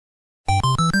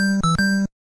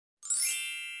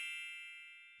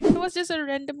was just a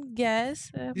random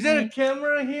guess. Is there a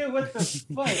camera here? What the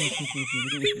fuck?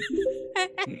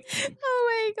 Oh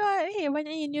my god. Hey,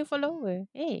 banyaknya new follower.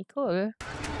 Hey, cool.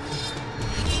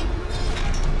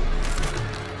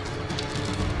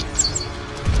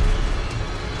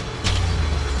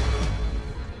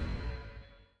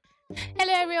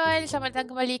 Hello everyone, selamat datang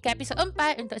kembali ke episod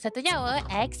 4 untuk Satu Nyawa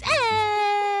XL.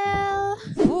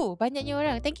 Banyaknya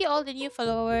orang. Thank you all the new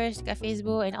followers dekat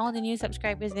Facebook and all the new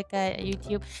subscribers dekat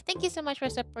YouTube. Thank you so much for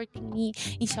supporting me.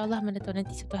 InsyaAllah mana tahu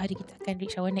nanti satu hari kita akan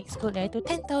reach our next goal, iaitu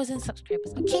 10,000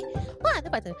 subscribers. Okay? Wah,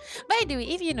 nampak tu. By the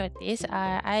way, if you notice,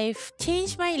 I've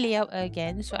changed my layout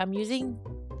again. So I'm using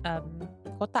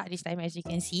kotak this time, as you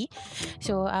can see.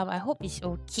 So I hope it's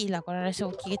okay lah. Korang rasa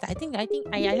okay ke tak? I think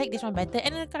I like this one better.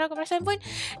 And kalau korang perasan pun,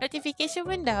 notification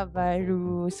pun dah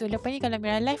baru. So lepas ni kalau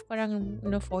Mira live, korang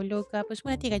follow ke apa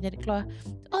semua, nanti akan jadi keluar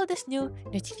all this new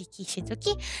notifications.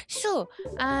 Okay, so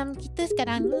kita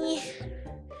sekarang ni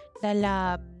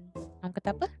dalam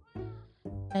kata apa,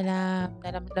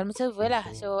 dalam server lah.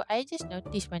 So I just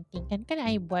notice one thing kan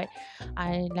I buat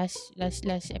last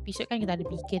episode kan kita ada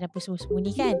bikin apa semua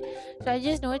ni kan. So I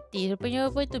just notice rupanya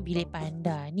apa tu bilik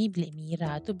panda, ni bilik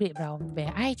Mira, tu bilik brown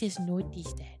bear. I just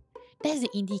notice that. That's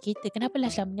the indicator. Kenapa lah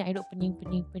selama ni I duk pening.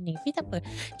 Tapi tak apa.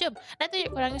 Jom, nak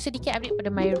tunjuk korang sedikit update pada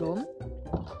my room.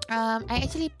 I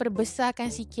actually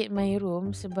perbesarkan sikit my room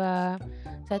sebab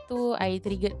satu, I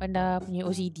triggered panda punya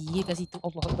OCD kat situ.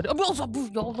 Allah ya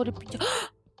Allah, dia pijak.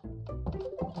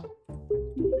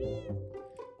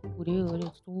 Dia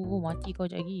tunggu mati kau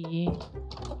sekejap lagi.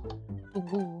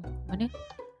 Tunggu. Mana?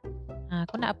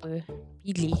 Kau nak apa?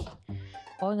 Pilih.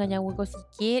 Kau dengan nyawa kau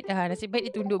sikit. Nasib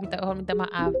baik dia tunduk minta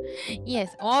maaf.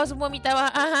 Yes. Oh, semua minta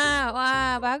maaf.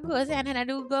 Wah, bagus anak-anak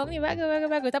dugong ni. Bagus.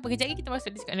 Tak apa, kejap lagi kita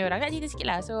masuk Discord ni orang. Nak cerita sikit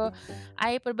lah. So,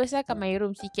 I perbesarkan my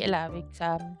room sikit lah.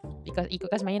 Because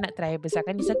ikutkan sebenarnya nak try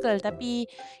besarkan di circle. Tapi,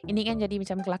 ini kan jadi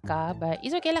macam kelakar. But,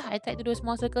 it's okay lah. I tried to do a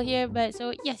small circle here. But,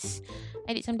 so, yes.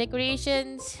 I did some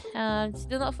decorations.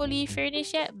 Still not fully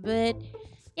furnished yet. But,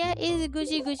 yeah, it's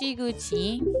Gucci.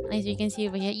 As you can see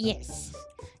over here. Yes.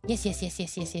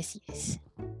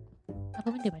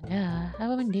 Apa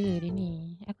benda dia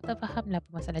ni? Aku tak faham lah apa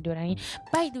masalah diorang ni.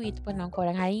 By the way, tu pun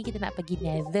korang, hari ni kita nak pergi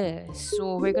Nether.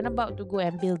 So we're gonna about to go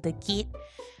and build the gate,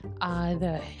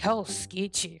 the Hell's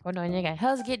Gate. Kononnya kan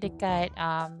Hell's Gate dekat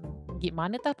gate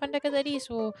mana tah panda kata tadi.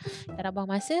 So tak nak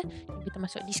buang masa, kita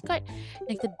masuk Discord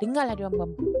dan kita dengar lah diorang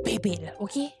membebel.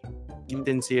 Okay?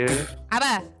 Intense here.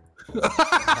 Apa?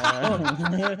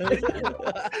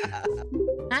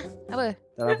 Apa?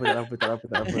 Tak apa.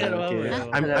 Okay.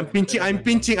 I'm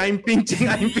pinching.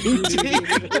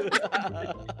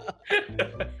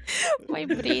 My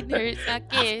brain hurts.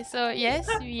 Okay, so yes,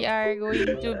 we are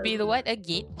going to build what? A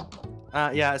gate?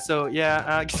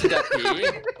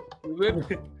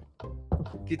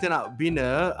 Kita nak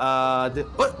bina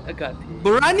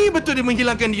berani betul dia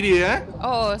menghilangkan diri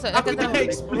Oh, so aku tak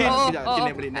explain.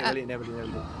 Never.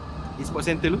 E-sport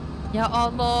center lu. Ya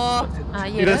Allah.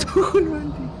 Ya.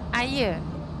 Ya.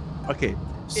 Okay.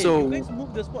 So you guys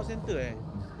move the sport center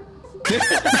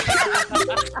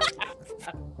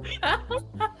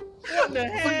What the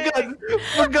heck?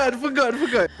 Forgot.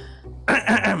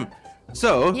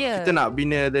 So, kita nak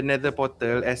bina the Nether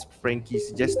portal as Frankie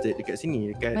suggested dekat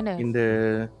sini, dekat mana? In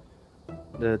the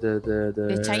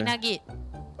China gate.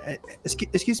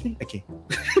 Excuse me. Okay.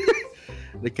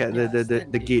 Dekat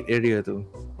the gate area tu.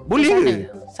 Boleh ke?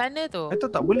 Sana tu. Atau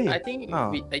tak boleh? I think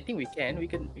we can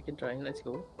try. Let's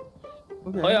go.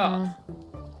 Okay. Oh ya.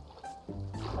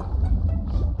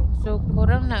 So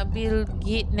korang nak build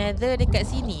gate Nether dekat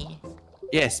sini?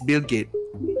 Yes, build gate.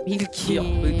 Build Yeah,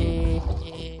 build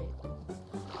gate.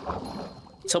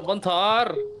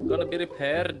 Sebentar, gonna be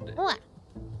repaired. Wah.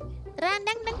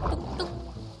 Randang tung.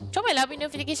 Cobalah bina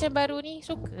notification baru ni,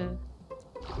 suka.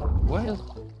 What?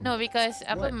 No, because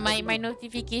my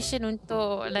notification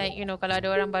untuk like kalau ada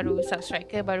orang baru subscribe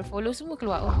ke baru follow semua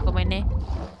keluar komen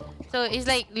So it's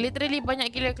like literally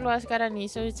banyak gila keluar sekarang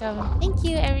ni. So macam thank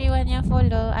you everyone yang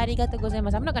follow. Arigatou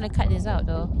gozaimasu. I'm not gonna cut this out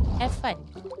though. Have fun.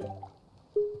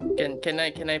 Can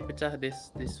I pecah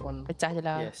this one? Pecah je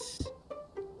lah.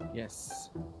 Yes.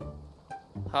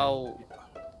 How?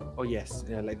 Oh yes,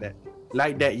 yeah, like that.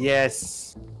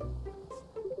 Yes.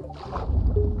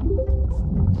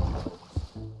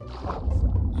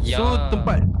 So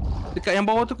tempat dekat yang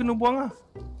bawah tu kena buang lah.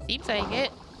 Seems like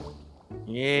it.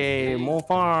 Yay, more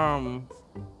farm.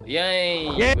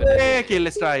 Yay. Okay,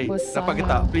 let's try. Dapat ke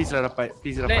tak? Please dapat.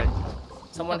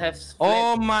 Someone has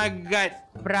Oh my god.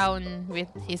 Brown with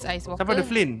his eyes walker. Siapa ada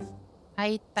Flynn?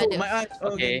 I tak ada. My eyes.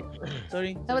 Okay.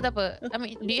 Sorry. Tak apa. I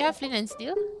mean, do you have linen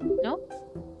still? No?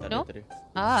 No? Tak ada.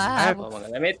 Ah. Oh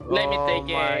Let me take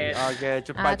it. Okay,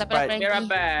 cepat. Tak apa, Be right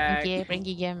back. Okay,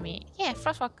 Frankie game ambil. Yeah,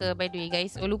 Frostwalker by the way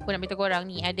guys. Oh, lupa nak beritahu korang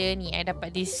ni. Ada ni, I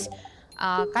dapat this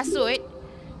kasut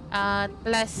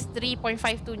plus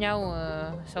 3.52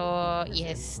 nyawa. So,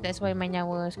 yes. That's why my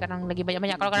nyawa sekarang lagi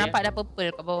banyak-banyak. Kalau korang nampak dah purple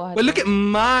kat bawah But tu. look at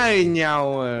my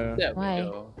nyawa. Why?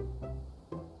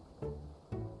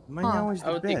 My nyawa is I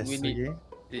the don't think best. we need Okay.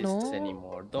 this No.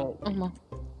 anymore. Don't.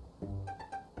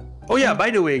 Oh yeah,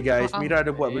 by the way guys, Oh, Mira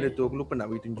ada buat benda tu. Aku lupa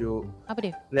nak bagi tunjuk. Apa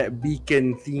dia? That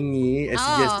beacon thingy as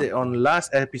suggested on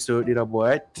last episode dia dah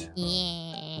buat.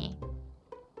 Yeah.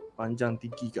 Panjang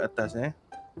tinggi ke atas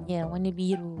Yeah, warna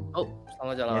biru. Oh,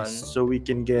 salah jalan. Yes, so we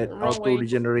can get Wrong auto way.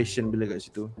 regeneration bila kat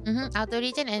situ. Auto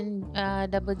regen and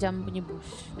double jump punya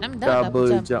boost.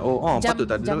 Double jump. Oh, patut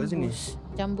tak ada jump kat sini. boost.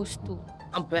 Jump boost tu.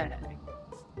 I'm back.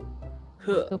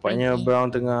 So, Nampaknya Frankie. Brown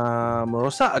tengah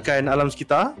merosakkan alam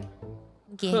sekitar.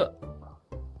 Okay.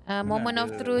 Moment of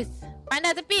Ada. truth.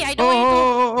 Pandai tepi. I Oh, don't want you to.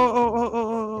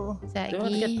 oh. Sekejap Don't want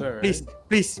to get lagi. burned.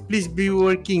 Please be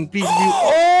working. Please be.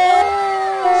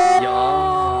 Yeah.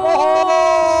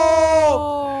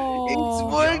 Oh! It's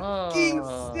working.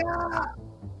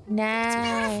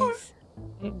 Nice.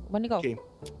 Mana kau? Okay.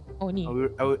 Oh ni.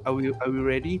 Are we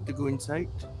ready to go inside?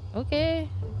 Okay.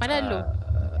 Pandai dulu.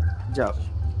 Sekejap.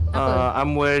 Apa?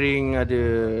 I'm wearing ada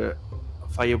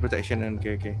fire protection and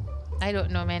okay. I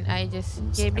don't know man. I just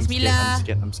okay. I'm Bismillah.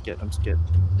 scared. I'm scared.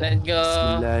 Let's go.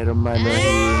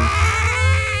 Bismillahirrahmanirrahim.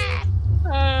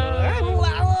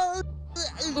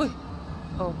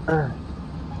 Oh.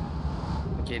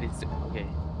 Okay, okay.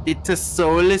 It's a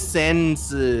solar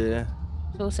sensor.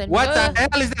 So send. What the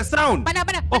hell is that sound? Pandai.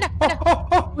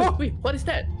 Wait, what is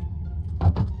that?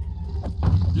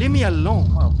 Leave me alone.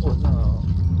 Oh no.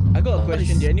 I got a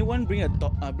question. Did anyone bring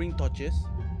bring torches?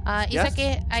 It's Yes.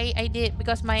 okay. I did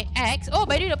because my ex. Oh,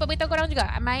 by the way, dapat beritahu korang juga.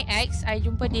 My ex, I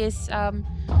jumpa this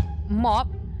mob.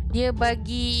 Dia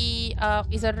bagi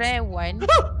is a rare one.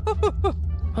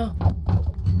 Huh?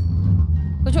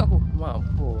 Kau jumpa aku.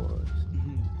 Mampus.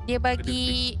 Dia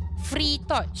bagi free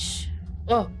torch.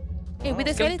 Oh, With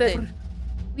the skeleton.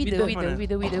 skeleton.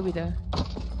 With the.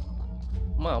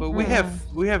 mampus. But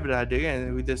we have dah ada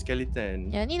kan with the skeleton.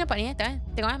 Ya, ni nampak ni tak?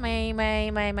 Tengok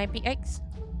my pickaxe.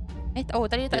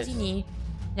 Tadi letak sini.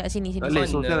 Sekejap sini. Tak boleh,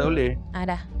 so tak boleh.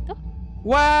 Dah. Tu.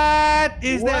 What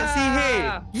is that sihir?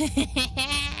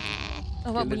 Oh,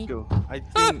 buat Okay, let's bunyi. go. I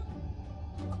think.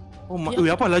 Oh,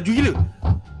 apa laju gila?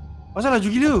 Pasal laju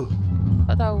gila?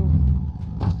 Tak tahu.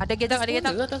 Ada getang.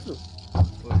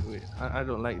 Wait. I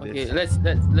don't like Okay, this.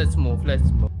 let's move.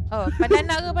 Oh, pandai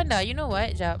nak ke pandai? You know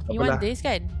what? Jap. You want Apalah. this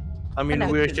kan? I mean, Pandai.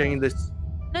 we're sharing this.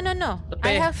 No.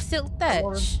 Okay. I have silk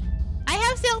touch.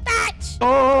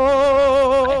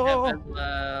 Oh,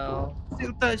 Well,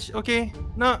 silk touch. Okay,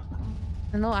 no.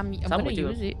 No, I'm Sama gonna je.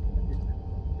 use it.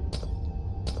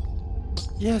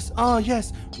 Yes. Oh,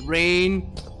 yes. Rain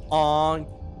on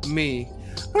me.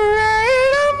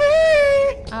 Rain on me.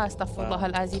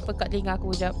 Astaghfirullahalazim. Pekat telinga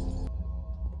aku jap.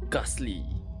 ghastly.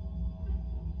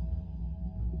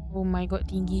 Oh my god,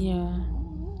 tingginya.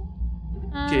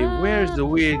 Okay, where's the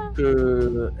way to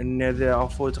another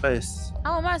fortress?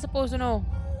 How am I supposed to know?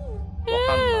 What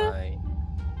am I?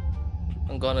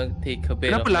 I'm gonna take a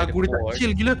bit Kenapa of lagu dia tak forward.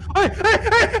 chill gila? Hey,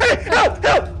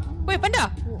 help! Weh, panda.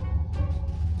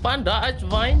 Panda,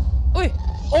 Ashvine. Oi.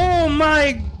 Oh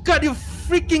my god, you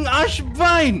freaking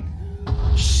Ashvine!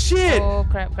 Shit! Oh,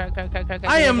 crap.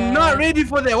 I am not ready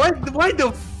for that. Why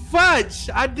the fudge?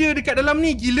 Ada dekat dalam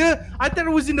ni gila. I thought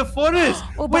it was in the forest.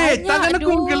 Oh, Wait, banyak tangan aku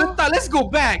doh. geletak. Let's go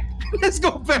back.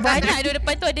 Banyak ada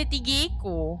depan tu ada 3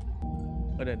 ekor.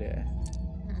 Ada.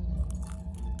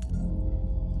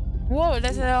 Whoa,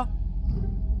 that's a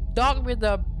dog with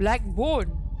a black bone.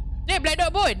 Black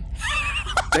dog bone.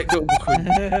 Black dog bone.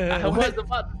 I was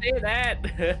about to say that.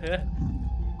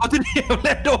 Oh, tu dia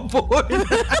black dog bone.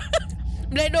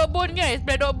 Black dog bone guys,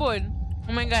 black dog bone.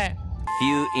 Oh my god.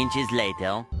 Few inches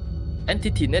later.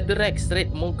 Entity Netherrex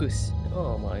Red Mongoose.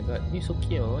 Oh my god, you so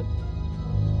cute.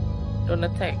 Don't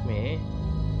attack me.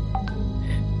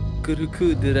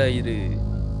 Kuruku derairu.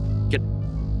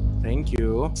 Thank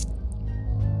you.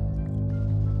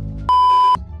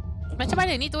 Macam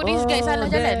mana ni turis guys salah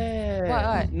jalan?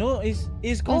 What? No, it's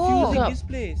confusing Oh. this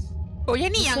place. Oh, yang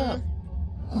ni yang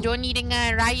Johnny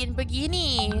dengan Ryan pergi ni.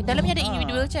 Dalamnya ada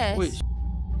individual chest. Wait.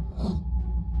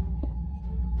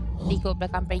 Ikut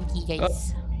belakang Frankie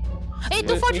guys. Wait,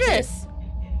 Itu fortress.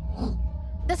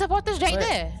 There's a fortress right What?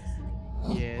 there.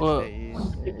 Yes, Oh. there is.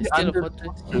 It's still a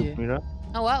fortress here. Mira,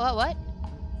 Oh, what?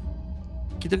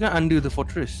 kita kan under the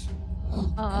fortress.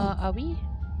 Are we?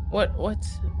 What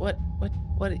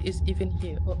is even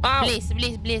here? Oh, ow! Blaze.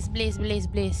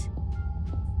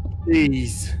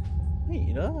 Please.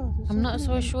 Hey, dah. I'm not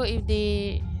so sure if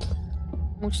they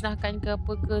musnahkan ke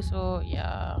apa ke, so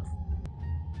yeah.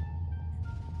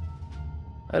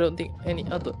 I don't think any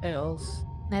other else.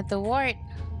 NeverOne,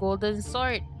 Golden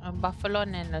Sword,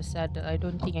 Buffalon and Lazada. I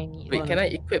don't think I need Wait, one. can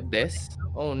I equip this?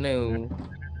 Oh no.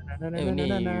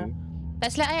 Tak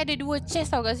silap I ada 2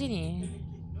 chest tau kat sini.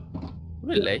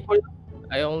 Really?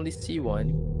 I only see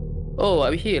one. Oh,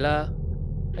 up here lah.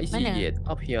 I see Mana? it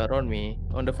up here on me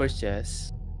on the first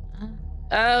chest. Ah.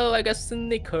 Oh, I got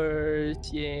Snickers.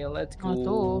 Yeah, let's go. Oh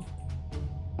tu.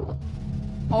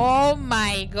 Oh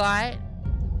my god.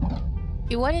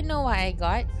 You wanna know what I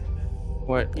got?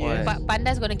 What? Yes.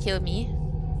 Panda's gonna kill me.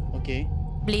 Okay.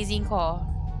 Blazing Core.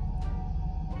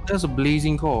 That's a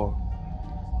blazing core.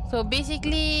 So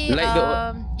basically, Like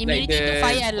immunity like to the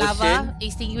fire and lava ocean?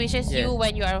 extinguishes Yeah. you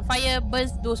when you are on fire,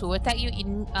 burns those who attack you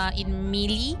in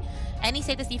melee. Any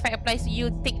status effect applies to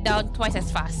you, take down twice as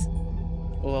fast.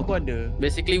 Oh, aku ada.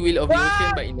 Basically, Wheel of the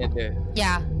Ocean but in Nether.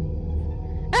 Yeah.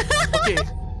 Okay.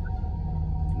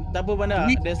 Tak apa Panda.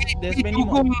 There's many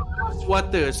more. dugong loves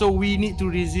water, so we need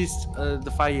to resist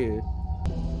the fire.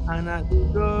 Anak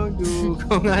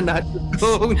dugong, anak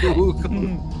dugong.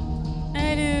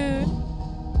 Aduh.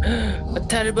 A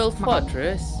terrible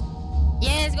fortress.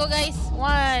 Yes, go guys.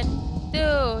 1,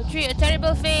 2, 3. A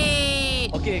terrible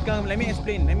fate. Okay, Kang, let me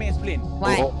explain.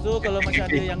 Why? So kalau macam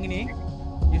ada yang ini,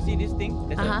 you see this thing?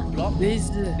 There's a block.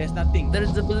 There's Nothing.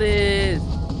 a blaze.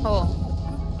 Oh.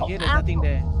 Okay, there's nothing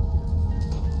there.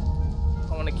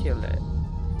 I wanna kill it.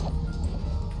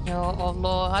 Ya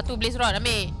Allah. Satu blaze rod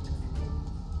ambil.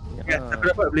 Ya, aku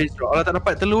dapat blaze rock. Kalau tak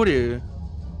dapat telur dia.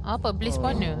 Apa? Blaze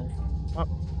spawner?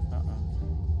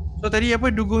 So tadi apa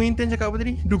dugong intern cakap apa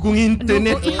tadi? Dugong intern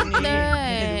Dugong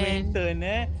eh. intern. Turn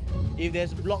If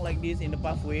there's block like this in the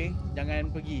pathway,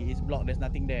 jangan pergi. It's blocked. There's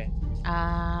nothing there.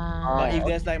 But if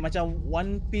there's like macam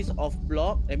one piece of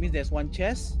block, that means there's one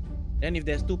chest. Then if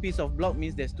there's 2 piece of block,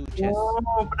 means there's 2 chests.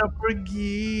 Oh, pernah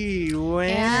pergi. Wow.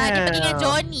 Ya, dia pergi dengan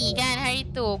Johnny kan hari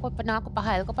tu. Kau pernah aku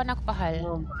pahal.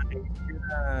 Oh my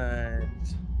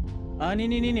god.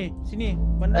 Ni. Sini.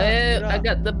 Panda. I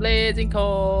got the blazing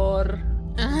core.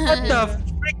 What the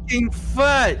freaking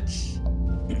fudge?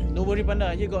 Don't worry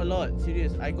Panda, here got a lot.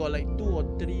 Serious. I got like 2 or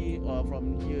 3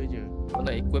 from here je.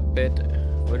 Wanna equip it?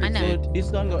 Where is Mana? it? So this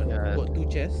one got Yeah. 2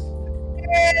 chests.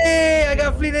 Hey, I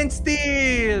got flint and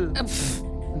steel.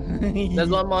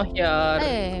 There's one more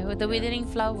here. With the withering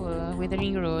flower,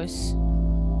 withering rose.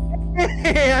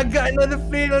 Hey, I got another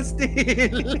flint and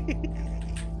steel.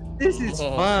 This is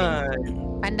fun.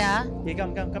 Panda. Okay,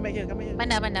 come back here.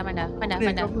 Panda.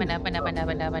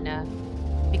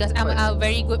 Because I'm a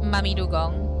very good mummy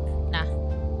dugong. Nah.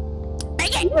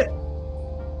 Frankie!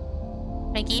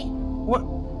 Frankie, What?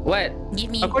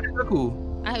 give me. Aku ada aku.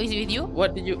 Is it with you?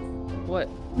 What did you? What?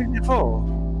 What is it for?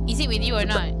 Is it with you or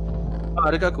not?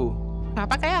 Dekat aku.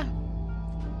 Pakai lah.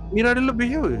 Mira ada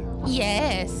lebih ke?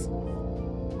 Yes.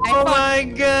 Oh my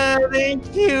god,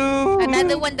 thank you.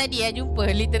 Another one tadi jumpa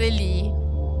literally.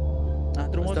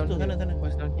 Terus What's down sana. here?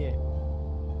 What's down here?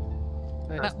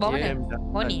 Bawah mana?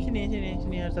 Bawah ni.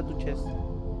 Sini ada 1 chest.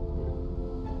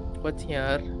 What's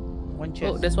here? 1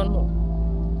 chest. Oh, there's one more.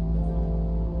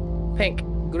 Pink,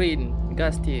 green,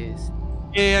 gaseous.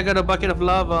 Hey, I got a bucket of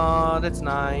lava. That's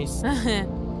nice.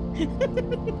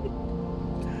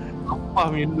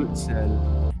 Apa punya loot sel?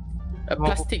 A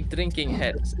plastic drinking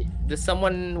hat. Does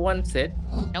someone wants it?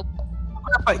 Nope. Aku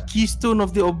dapat keystone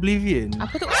of the oblivion.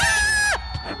 Apa tu?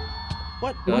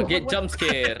 What? Get jump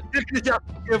scare. Dia kena jump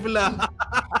dia pula.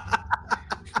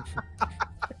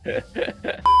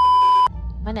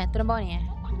 Mana? Turun bawah ni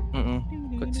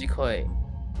Kunci koi.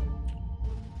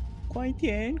 快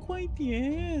点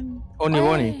Oh ni,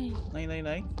 bawah ni.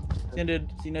 来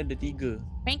Sini ada 3.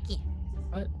 Frankie.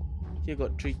 Here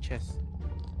got 3 chests.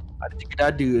 Ada 3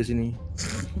 dada kat sini.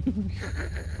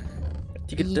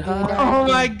 Tiga Tiga dah. dah. Oh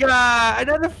my god,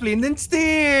 another flint and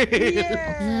steel.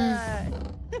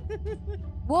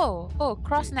 Whoa. Oh,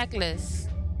 cross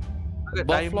necklace. Agak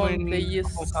Buffalo diamond player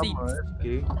sama, seats.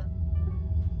 Okay.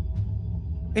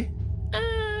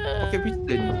 Okay,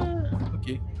 piston.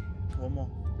 Okay. One more.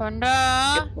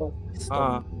 Panda.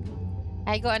 Ah.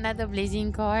 I got another blazing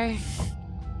core.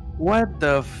 What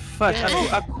the fuck?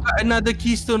 Aku got another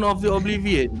keystone of the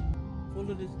oblivion.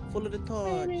 Follow the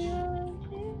torch.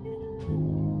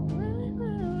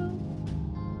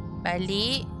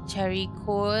 Balik, cari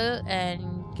coal and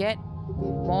get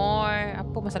more.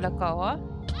 Apa masalah kau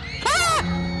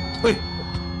Weh,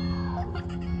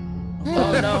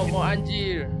 Oh no, more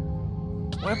anjir.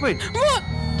 What happened?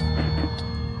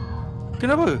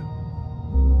 Kenapa?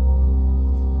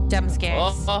 Jump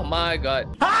scares. Oh my god.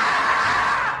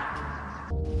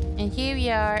 And here we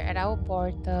are at our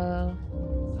portal.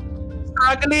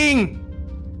 Struggling!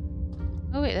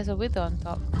 Oh wait, there's a wither on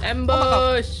top.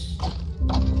 Ambush!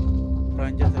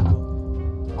 Peranjat aku.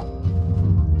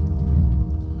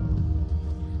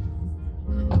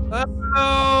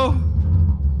 Oh!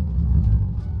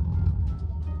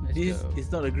 This is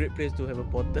not a great place to have a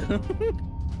portal.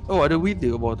 Oh, ada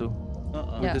wither bawah tu.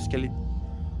 Yeah. Wither skeleton.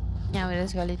 Yeah, with a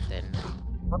skeleton.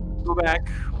 Go back.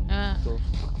 Go.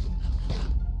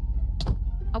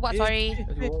 Oh, what? Sorry.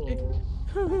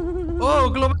 Oh,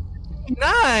 global.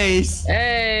 Nice!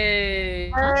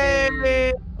 Hey!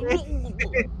 Hey!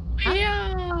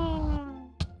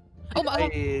 Oh my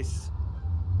god. Nice.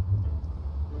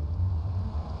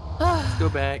 Let's go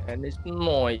back. And it's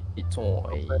my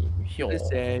toy. The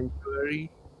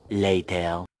sanctuary.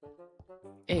 Later.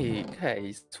 Hey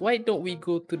guys, why don't we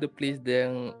go to the place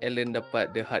yang Alan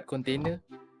dapat the hard container?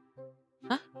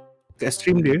 Kat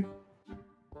stream dia.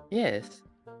 Yes.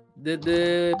 The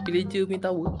pillager punya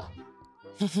tower.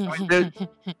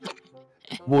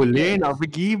 Boleh nak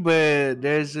pergi, but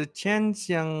there's a chance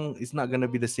yang it's not gonna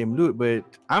be the same loot, but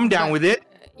I'm down with it.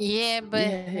 Yeah, but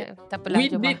Yeah. tak apalah, We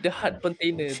jom need lah. the hard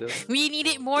container though. We need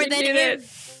it more We than need him. it.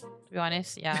 To be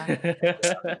honest, yeah.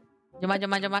 Jom.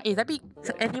 Tapi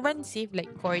anyone save like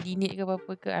coordinate ke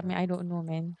apa-apa ke? I mean, I don't know,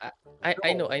 man.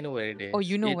 I know where it is. Oh,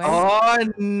 you know It's- where? Oh,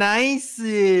 nice.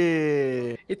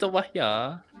 It's over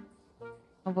here.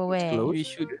 Over where? Close. We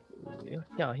should.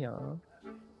 Yeah.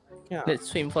 Yeah. Let's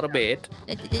swim for a bit.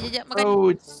 Sekejap makan.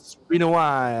 Oh, it's been a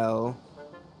while.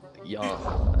 Yeah.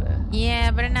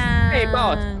 Yeah, berenang. Hey,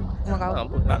 boss. Oh my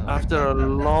god. After a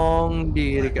long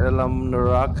day dekat dalam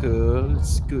neraka,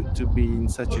 it's good to be in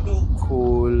such a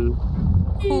cool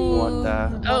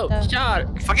water. Oh, shark!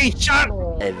 Fucking shark!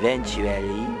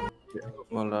 Eventually.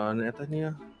 Malah naik atas ni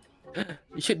lah.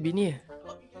 It should be near.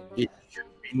 It should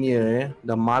be near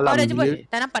Dah Oh, malam dah gila.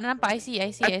 jemput. Dah nampak. I see.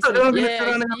 I thought dia orang kena Yes,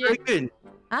 serang dengan yes. dragon.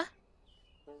 Hah?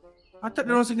 I thought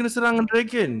dia orang kena serang dengan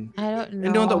dragon. I don't know. And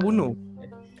dia orang tak bunuh.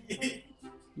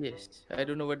 Yes, I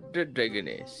don't know what the dragon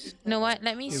is. You know what?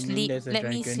 Let me You mean sleep. there's a Let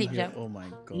me dragon sleep, here? jap. Oh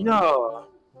my god. Yeah.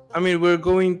 I mean, we're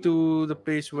going to the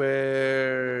place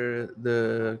where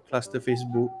the cluster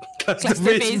Facebook. Cluster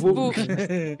Facebook.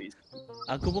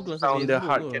 Aku pun kelas Found the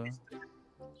hard Facebook. canister.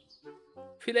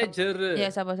 Villager. Ya,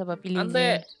 sabar. Pilih Ante,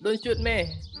 je. don't shoot me.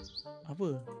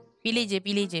 Apa? Pilih je.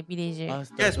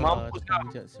 Yes, mampus kau.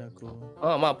 Sekejap aku.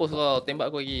 Oh, mampus kau. Tembak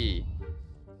aku lagi.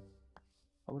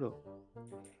 Apa tu?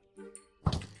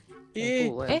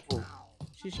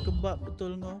 Shish kebab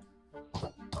betul kau.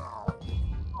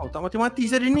 Oh, tak mati-mati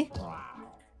saya ni.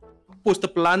 Mampus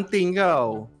terpelanting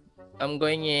kau. I'm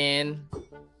going in.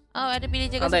 Oh, ada pilih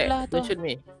je kat Ante, sebelah tu. don't shoot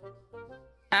me.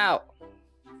 Ow.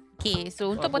 Okay, so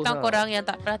untuk Mampus korang yang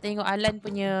tak pernah tengok Alan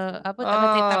punya tak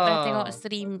pernah tengok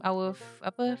stream our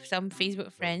some Facebook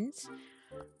friends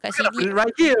kat sini, Right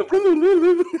here.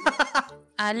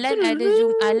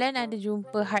 Alan ada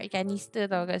jumpa hard canister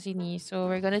tau kat sini. So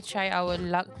we're gonna try our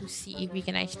luck to see if we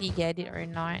can actually get it or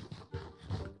not.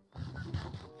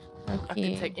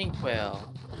 Okay. Architect Inkwell.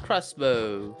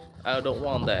 Crossbow. I don't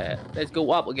want that. Let's go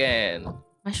up again.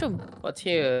 Mushroom. What's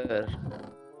here?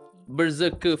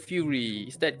 Berserker Fury.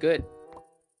 Is that good?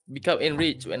 Become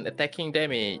enriched when attacking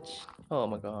damage. Oh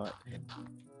my god.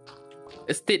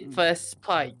 A steadfast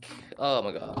spike. Oh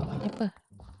my god. Apa?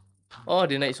 Oh,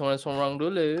 dia naik sorang-sorang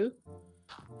dulu.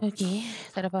 Okay,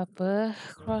 tak ada apa-apa.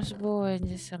 Crossbow and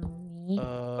just some ni.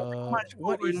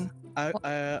 What is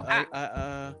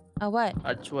What?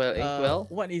 Archwell Inkwell.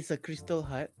 what is a crystal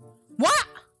heart? What?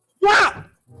 What?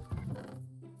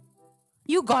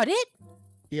 You got it?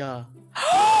 Yeah.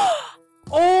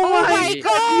 Oh my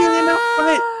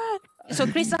god! So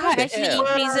Crystal Heart actually Wow,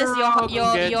 increases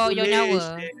your nyawa.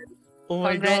 Oh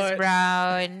my Congrats, god.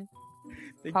 Brown.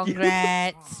 Thank you.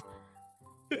 Congrats.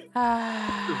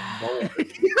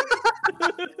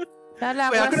 Dah lah.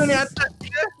 Wait, aku dah naik atas.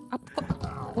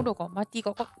 Bodoh kau, mati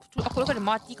kau. Aku dah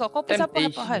mati kau. Kau pasal apa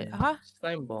hal? Ha?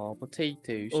 Slime ball,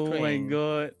 potato, Oh my string.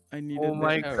 god. I needed Oh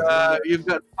my that. god, you've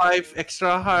got 5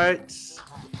 extra hearts.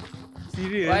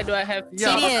 Serious? Why do I have?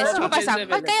 Yeah. Serius, cuba Okay, pasang.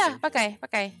 seven.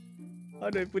 Pakai. How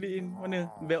do I put it in? Mana?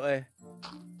 Belt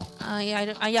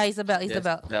Yeah, it's the belt. It's the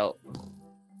belt. Belt.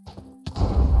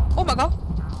 Oh my god.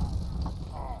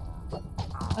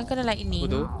 Kan kena lightning.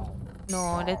 Betul.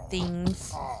 No, the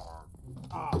things.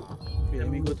 Okay, let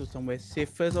me go to somewhere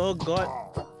safe first. Oh god.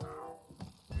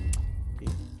 Okay, kat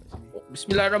sini.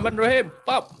 Bismillahirrahmanirrahim.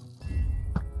 Pop.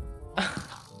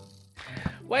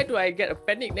 Why do I get a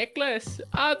panic necklace?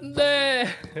 Ande.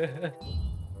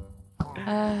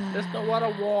 That's not what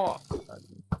I want.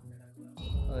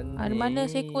 Ada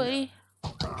mana sekut ni?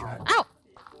 Ow!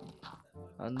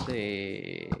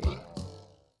 Ande.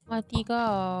 Mati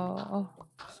kau. Oh,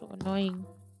 so annoying.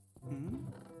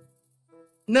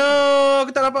 No,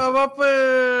 aku tak dapat apa-apa.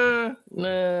 No,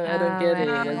 I don't get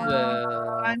it as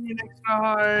well. I need extra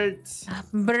hearts.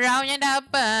 Brownnya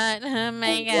dapat. Oh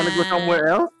my god. Wanna go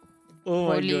somewhere else?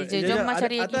 Oh my Boleh god. je. Jom macam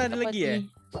cari lagi. Ada lagi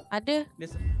Ada.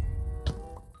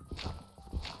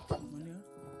 Mana?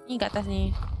 Ni kat atas ni.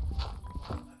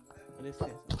 Ada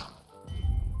stairs.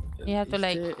 You have to Is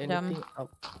like there jump. anything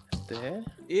up there?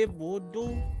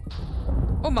 Bodoh.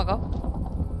 Oh my god.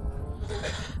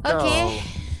 Okay.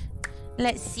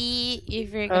 Let's see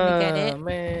if we're gonna get it.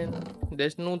 Man,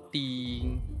 there's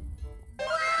nothing.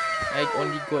 I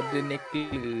only got the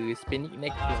necklace, panic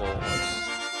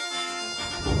necklace.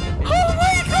 Oh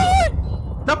my god!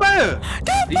 Dapat!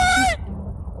 Dapat!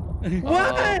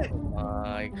 What? Oh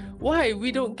my. Why we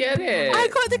don't get it? I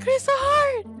got the crystal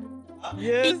heart!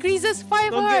 Yes. Increases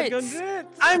 5 hearts!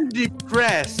 Congrats. I'm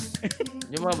depressed.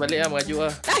 Jom lah balik lah maju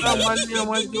lah.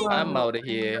 I'm out of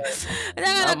here.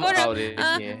 Janganlah I'm korang. out of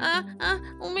here.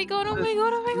 Oh my god, oh my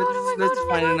god, oh my god, oh my god. Let's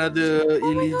find another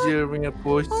Elijah punya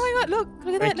post. Oh my god, look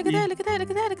at that, look at that, look at that,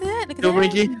 look at that, look at that, look at Jom that.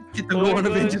 Ricky, kita go on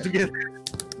adventure together.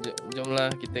 Jom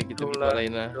lah kita pergi tempat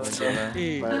lain lah. Jom lah.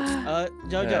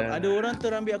 Jap. Ada orang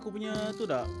terambil aku punya tu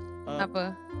tak?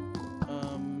 Apa?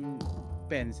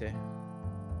 Pants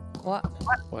What?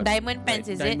 What? Diamond pants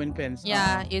is it? Diamond pants.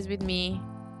 Yeah, it's with me.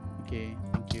 Okay,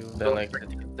 thank you. Dah lah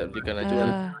kita belikan lah jual.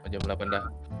 Jam 8 dah.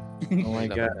 Oh my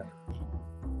god.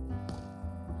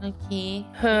 Okay.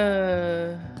 Ha.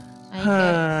 I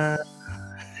guess.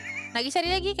 Nak pergi cari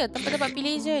lagi ke tempat-tempat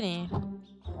villager ni?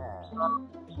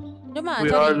 Jom lah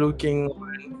We are cari. looking.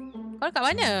 Kau kat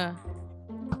mana?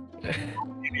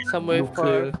 Somewhere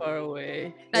Luka. far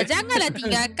away. Nah, janganlah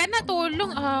tinggalkan nak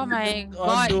tolong. Oh my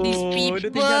god, these people. Dia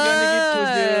tinggalkan dia gitu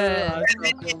je.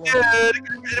 Dekat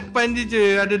depan dia je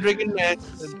ada dragon nest.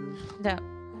 Sekejap.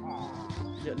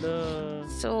 Sekejap lah.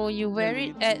 So you wear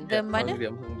it at the mana?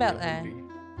 Belt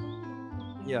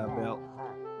Yeah, belt.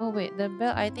 Oh wait, the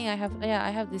belt I think I have. Yeah,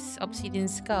 I have this obsidian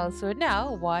skull. So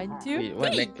now 1, 2, 3. Wait,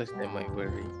 what necklace am I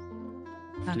wearing?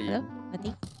 Hello?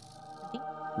 Nothing.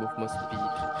 Movement speed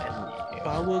and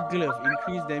Power glove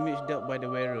increase damage dealt by the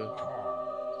wearer.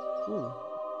 Oh,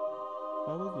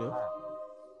 power glove.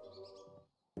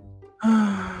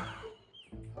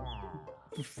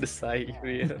 the sigh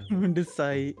real. The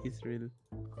sigh is real.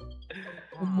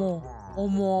 More.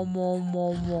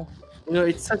 You know,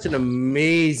 it's such an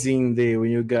amazing day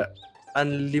when you got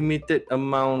unlimited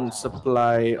amount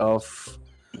supply of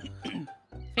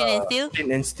flint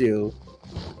and steel.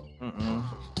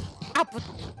 Apa?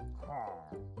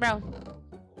 Brown.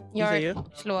 Saya? You're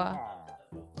slower.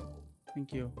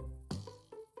 Thank you.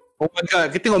 Oh my god,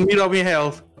 kita tengok Mira punya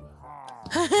health.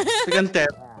 Tekan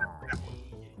tab.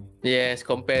 Yes,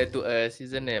 compared to us,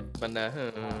 isn't it? Pandai.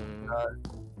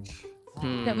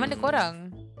 Kat mana korang?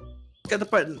 Kat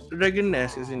tempat dragon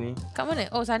nest kat sini. Kat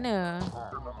mana? Oh, sana.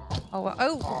 Oh,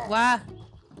 wah.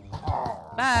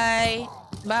 Bye.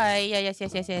 Bye. Yeah, yes.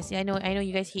 I know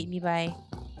you guys hate me. Bye.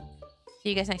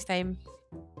 See you guys next time.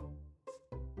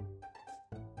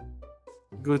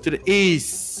 Go to the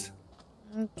east.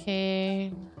 Okay.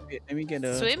 Wait, let me get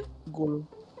the Swim? gold.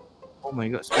 Oh my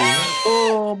god, swing.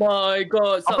 Oh my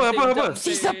god, Apa?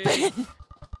 Sisapan.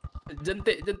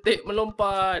 Jentik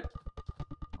melompat.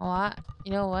 What?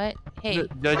 You know what? Hey.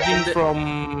 Judging from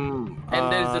And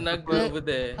there's a naga over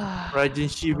there. Rajin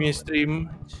Shi punya stream,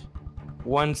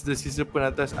 once the sisapun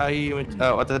atas air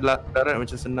atas darat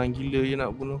macam senang gila je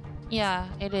nak bunuh.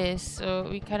 Yeah, it is. So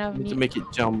we kind of Need to need. make it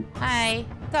jump. Hi,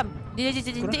 come. Dia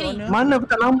jentik ni. Mana aku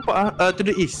tak nampak to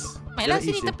the east. Maiklah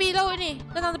sini tepi laut ni.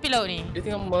 Datang tepi laut ni. Dia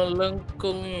tengah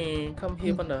melengkung ni. Come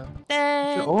here panda.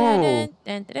 Oh.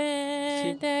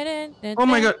 Oh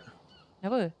my god.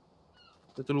 Apa?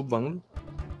 Satu lubang.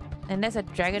 And there's a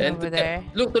dragon And over there.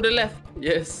 Look to the left.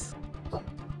 Yes.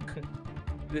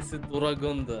 This is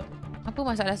Duragonda. Apa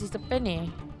masalah sistem pen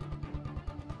ni?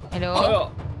 Hello?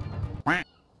 Oh,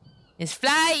 It's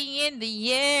flying in the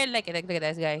air like look at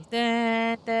this guy.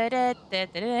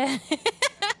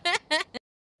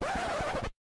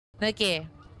 Okay,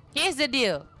 here's the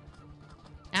deal.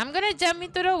 I'm gonna jump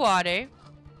into the water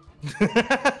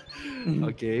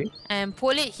Okay. and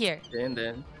pull it here. and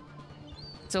then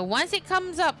So once it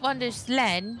comes up on this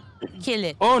land, kill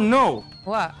it. Oh no.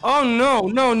 What? Oh no.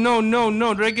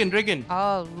 Dragon.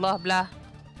 Allah blah.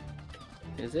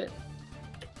 is it?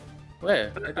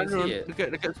 Where? I don't see it.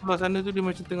 Dekat sebelah sana tu dia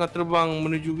macam tengah terbang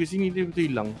menuju ke sini, dia betul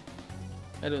hilang.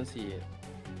 I don't see it.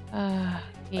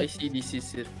 Okay. I see this is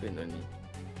serpent only.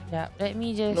 Sekejap, let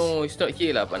me just... No, it's not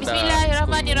here lah, Panda.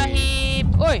 Bismillahirrahmanirrahim.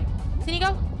 Oi, sini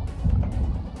kau.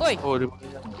 Oi, Oh, dia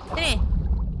sini.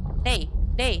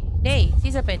 Day,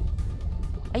 see serpent.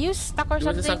 Are you stuck or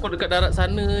Dia macam something? sangkut dekat darat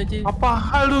sana je. apa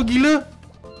hal tu gila?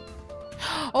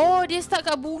 Oh, dia stuck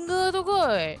kat bunga tu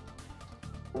kot.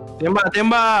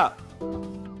 Tembak.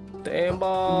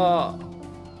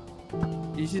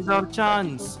 This is our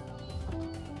chance.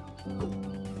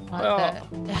 What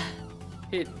the...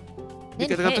 Hit.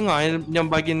 Dekat tengah-tengah yang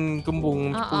bahagian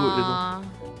kembung perut dia tu.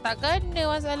 Tak kena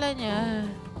masalahnya.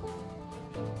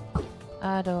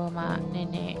 Aduh, mak,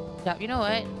 nenek. Sekejap, you know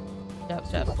what?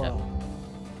 Sekejap.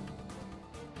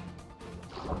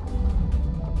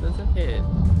 Doesn't hit.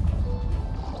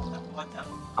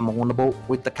 I'm on the boat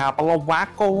with a couple of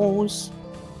wackos.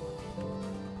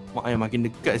 Mak ayah makin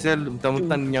dekat saya,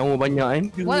 mentang-mentang nyawa banyak kan.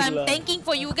 Well, I'm thanking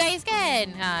for you guys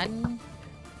kan.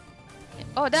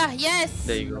 Oh dah, yes.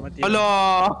 There you go.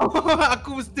 Alah,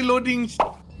 aku mesti loading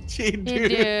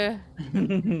shader.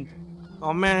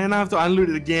 Oh man, I have to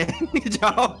unload it again.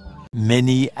 Kejap.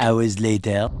 Many hours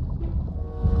later.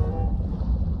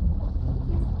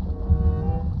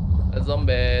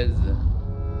 Zombies.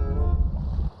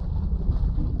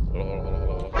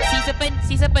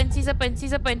 See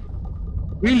serpent.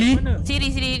 Really?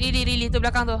 Siri, really tu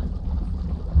belakang tu.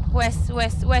 West.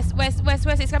 It's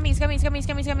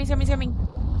coming.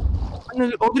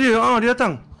 Mana? Oh dia, dia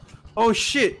datang. Oh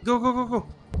shit, go.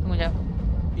 Tunggu jap.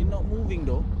 It's not moving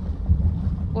though.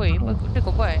 Oi, dia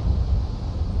kau buat.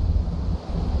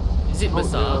 Is it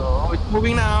besar? Oh, it's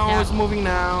moving now. Yeah. It's moving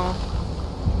now.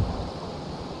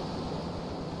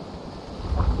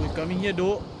 We're coming here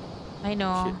though. I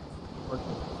know. Shit.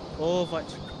 Oh,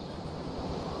 fudge.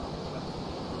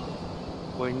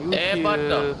 When you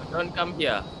Butter, don't come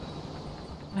here.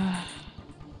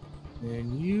 When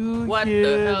you What the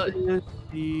hear hell?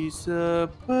 the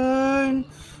serpent,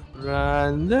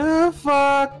 run the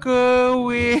fuck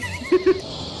away.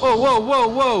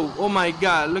 Whoa. Oh my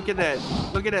god, look at that.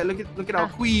 Look at our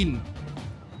queen.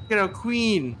 Look at our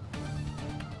queen.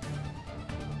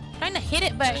 Trying to hit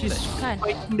it but She's can't.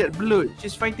 fighting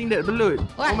that blood.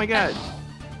 What? Oh my god.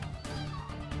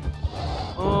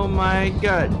 Oh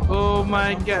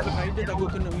my god. Rider takut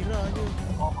kena Mira je.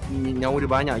 Nyawa dia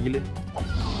banyak gila.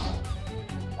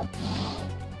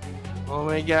 Oh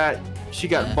my god. She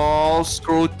got balls,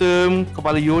 scrotum,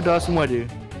 kepala Yoda semua ada.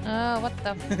 What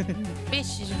the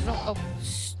fish is wrong. Oh,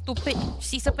 stupid.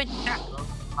 See serpent.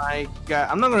 My god.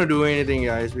 I'm not gonna do anything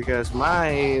guys because my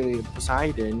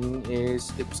Poseidon is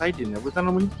Poseidon. Apa tak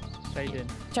namanya? Trident.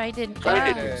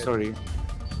 Sorry.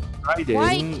 Why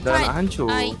Trident dah nak can't hancur.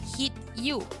 I hit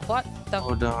you? What the...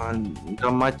 Oh dah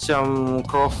macam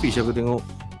crawfish aku tengok.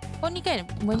 Kau ni kan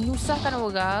menyusahkan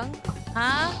orang.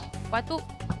 Ha? Lepas tu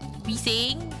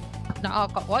bising.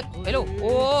 Nak kat what? Hello.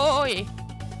 Oi.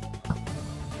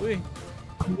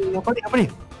 Apa ni?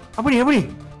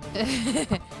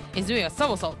 It's doing a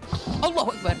somersault. Allahu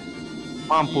Akbar.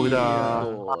 Mampu dah.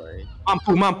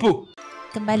 Mampu.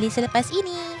 Kembali selepas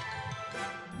ini.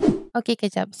 Okay,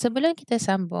 kejap. Sebelum kita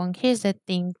sambung, here's the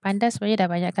thing. Panda sebenarnya dah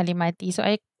banyak kali mati. So,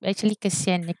 I actually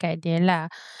kesian dekat dia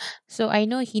lah. So, I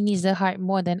know he needs the heart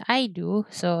more than I do.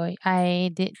 So,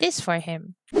 I did this for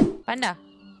him. Panda.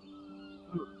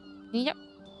 Ni jap.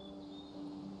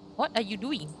 What are you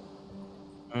doing?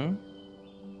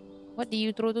 What did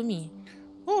you throw to me?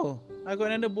 Oh, I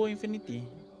got another bow infinity.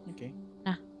 Okay.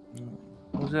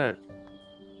 What's that?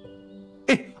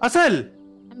 Asal!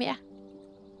 Ambil lah.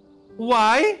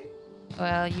 Why?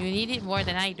 Well, you need it more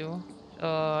than I do.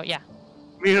 So, yeah.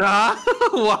 Mira,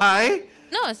 why?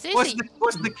 No, seriously.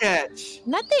 What's the catch?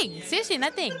 Nothing. Seriously,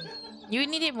 nothing. You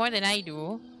need it more than I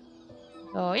do.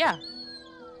 So, yeah.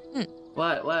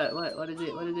 What is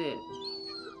it?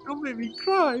 Don't make me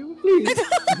cry, please.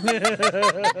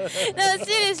 No,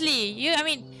 seriously.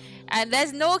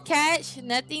 There's no catch,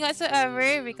 nothing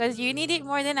whatsoever because you need it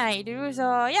more than I do.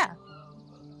 So, yeah.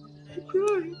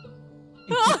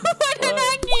 Pada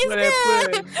nangis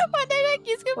ke? Pada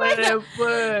nangis ke? What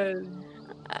happened?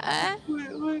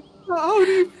 Wait. How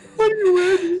do you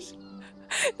wear this?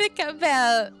 Dekat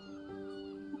belt.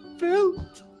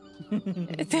 Belt?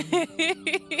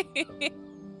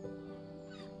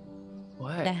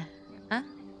 What? Dah. Ha?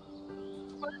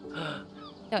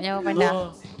 Tengok nyawa Panda.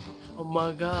 Oh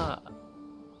my god.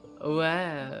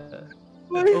 Wow.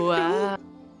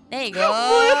 There you go.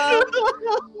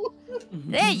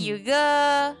 There you go.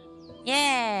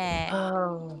 Yeah.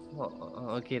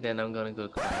 Okay, then I'm gonna go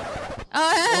cry.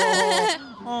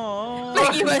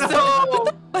 Frankie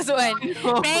masuk. Masuk kan?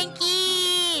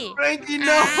 Frankie,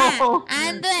 no!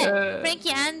 Ando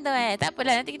Frankie ando Tak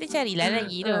apalah, nanti kita carilah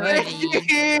lagi. Don't worry.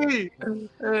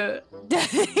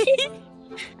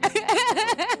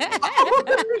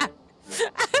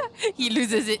 He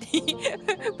loses it.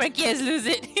 Frankie has lose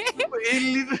it.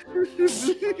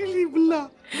 Belah.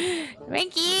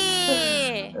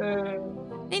 Frankie.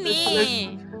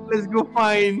 Ini. Let's go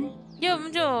find.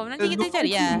 Jom. Nanti kita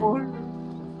cari ya.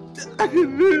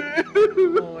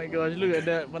 Oh my gosh, look at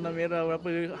that warna merah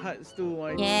berapa hearts tu.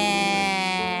 My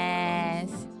Yes.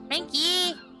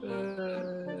 Frankie.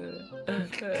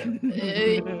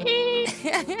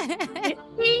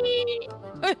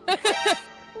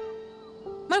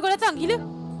 Mana kau datang? Gila.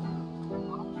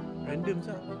 Random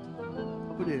sah.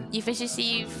 Apa dia?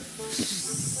 Efficiency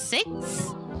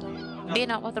 6. Bane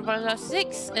of Water Bottle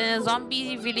 6.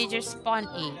 Zombie villager spawn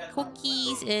 8.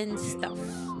 Cookies and stuff.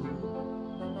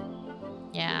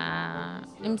 Yeah.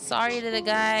 I'm sorry little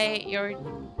guy. You're...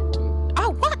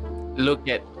 Oh, what? Look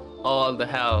at all the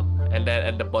health, and then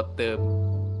at the bottom,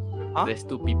 there's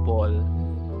 2 people.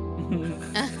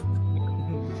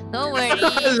 Don't worry.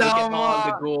 Look at all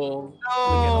the gold. No.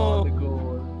 Look at all the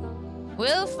gold.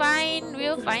 We'll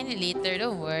find it later.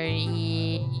 Don't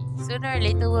worry. Sooner or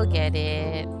later we'll get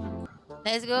it.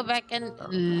 Let's go back and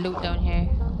loot down here.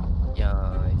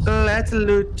 Yeah. Let's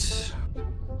loot.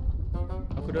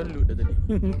 Aku dah loot dah tadi.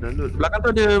 Dah loot. Belakang tu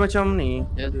ada macam ni.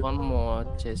 There's one more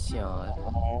chest here.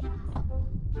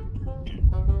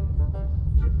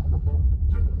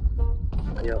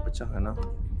 Ayah pecahkan lah.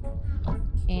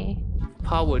 Okay.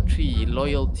 Power 3,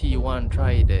 loyalty 1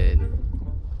 trident.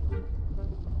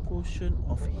 Potion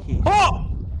of haste. Oh!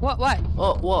 What?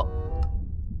 Oh, what?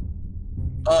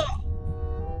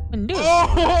 Benda? Apa?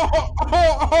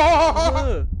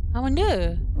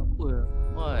 Benda? Apa?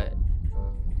 What?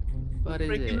 What is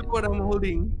Frankie, it? look what I'm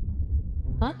holding.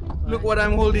 Huh? Look what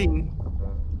I'm holding.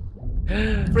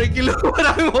 Frankie, look what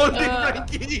I'm holding,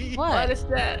 Frankie. What What? is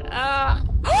that?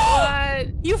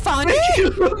 What? You found it? Frankie,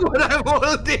 look what I'm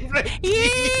holding, Frankie. Yay!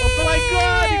 Oh my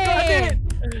god, you got it!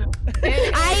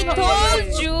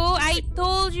 I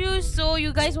told you so.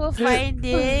 You guys will find Oh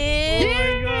it.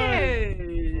 my god.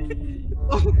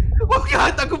 Oh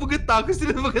God, aku bergetar. Aku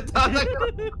sudah bergetar.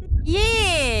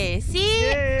 Yeah.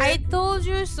 See? Yay. I told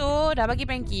you so. Dah bagi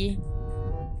Frankie.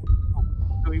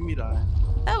 Kau Mira.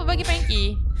 Tak apa, bagi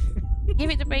Frankie.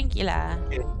 Give it to Frankie lah.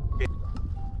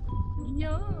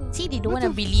 See, they don't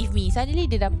wanna believe me. Suddenly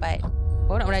dia dapat.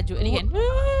 Kau nak merajuk ni kan?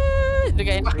 Itu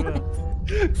kan?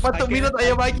 Patut Mira tak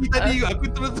payah bagi tadi. Aku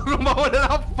turun bawa dah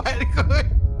dapat kot.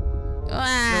 No,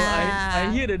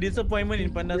 I hear the disappointment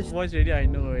in Panda's voice already.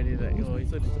 I know already. Like, oh, he's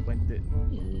so disappointed.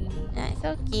 It's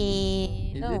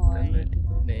okay. Is Don't it worry.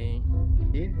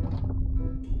 Yeah.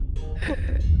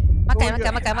 Makan.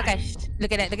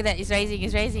 Look at that. It's rising.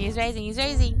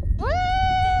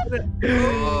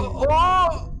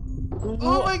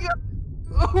 Oh my God.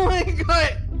 Oh my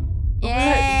God.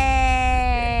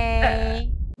 Yay!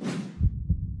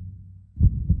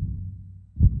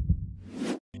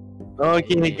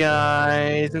 Okay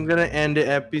guys, I'm gonna end the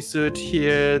episode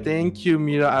here. Thank you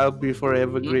Mira, I'll be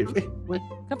forever grateful.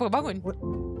 Kenapa kau bangun?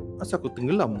 Asal aku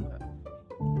tenggelam?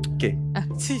 Okay,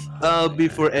 Si. I'll be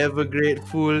forever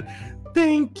grateful.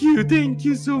 Thank you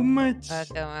so much.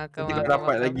 Welcome. Nanti kau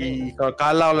dapat lagi.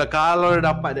 Kalau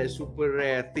dapat that super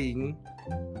rare thing,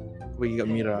 aku bagi kat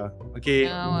Mira. Okay.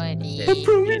 No worries. I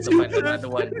promise to you. find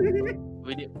another one.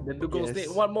 We need the Dugos Yes.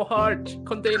 need one more heart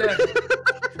container.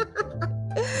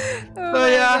 So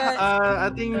yeah,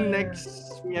 I think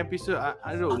next episode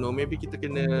I don't know, maybe kita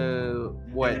kena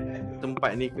buat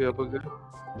tempat ni ke apa ke,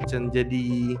 macam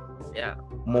jadi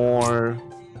more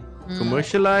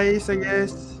commercialized I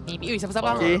guess. Maybe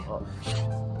siapa-siapa. Okay.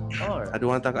 Or Ada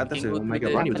orang tak kat atas tu. Oh my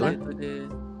god, berani betul.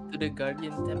 To the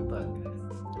Guardian Temple.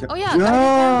 Oh yeah,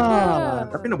 Ya.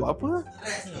 Tapi nak buat apa?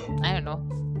 I don't know.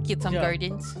 Kill some Yeah.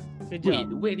 guardians.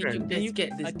 Kejap. Where did you guys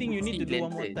get this? I think you need to do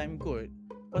one more time kot.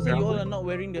 Pasal you all are not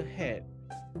wearing the hat.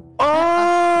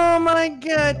 Oh my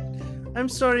god.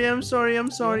 I'm sorry. You're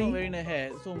not wearing a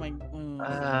hat. So my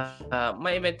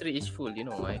My inventory is full, you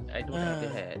know. I don't have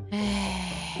the hat.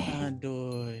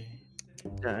 aduh.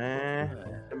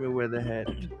 Let me wear the hat.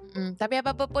 Tapi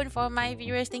apa-apa pun for my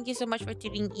viewers, thank you so much for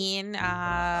tuning in.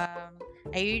 I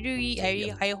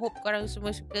hope korang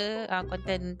semua suka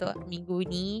content untuk minggu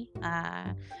ni.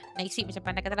 Next week macam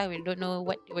Panda kata lah, we don't know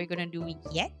what we're gonna do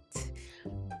yet.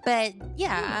 But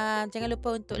jangan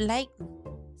lupa untuk like,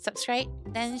 subscribe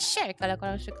dan share kalau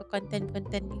korang suka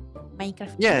konten-konten ni.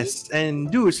 Minecraft. Yes, and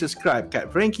do subscribe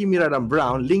kat Frankie, Mira dan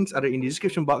Brown. Links are in the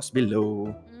description box below.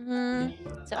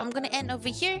 So I'm gonna end over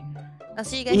here. I'll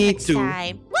see you guys Me next too.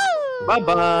 time. Woo!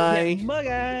 Bye-bye. Bye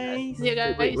guys. See you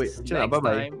guys. Wait. Macam mana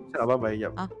bye-bye? time. Macam mana bye-bye?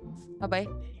 Yup. Bye-bye.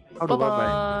 How do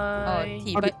bye-bye? Oh, T.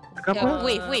 How do- But Kenapa?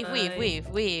 wave.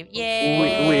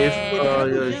 Yay! Wave. Oh,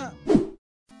 yeah.